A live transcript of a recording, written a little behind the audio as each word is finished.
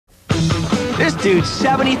This dude's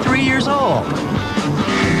 73 years old.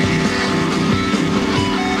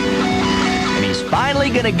 And he's finally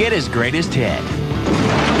gonna get his greatest hit.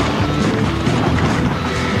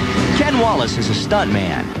 Ken Wallis is a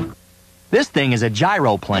stuntman. This thing is a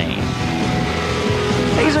gyroplane.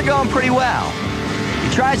 Things are going pretty well. He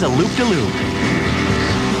tries a loop-de-loop.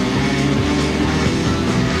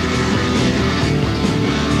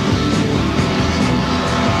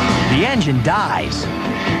 The engine dies.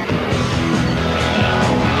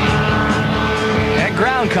 That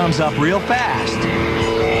ground comes up real fast.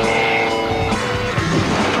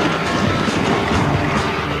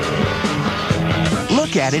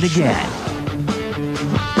 Look at it again.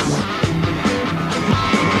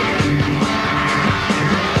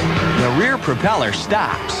 The rear propeller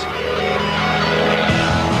stops.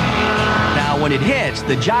 Now when it hits,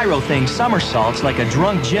 the gyro thing somersaults like a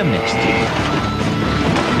drunk gymnast.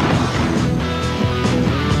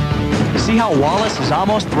 See how Wallis is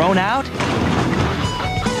almost thrown out?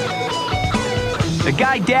 The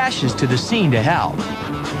guy dashes to the scene to help.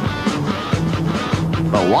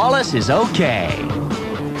 But Wallis is okay.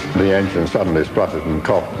 The engine suddenly spluttered and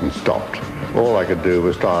coughed and stopped. All I could do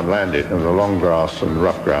was try and land it in the long grass and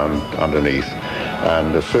rough ground underneath.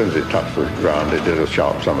 And as soon as it touched the ground, it did a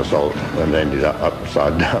sharp somersault and ended up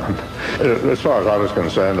upside down. As far as I was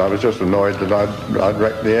concerned, I was just annoyed that I'd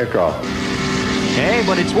wrecked the aircraft. Hey,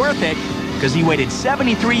 but it's worth it, because he waited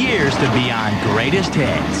 73 years to be on Greatest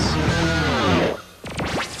Hits.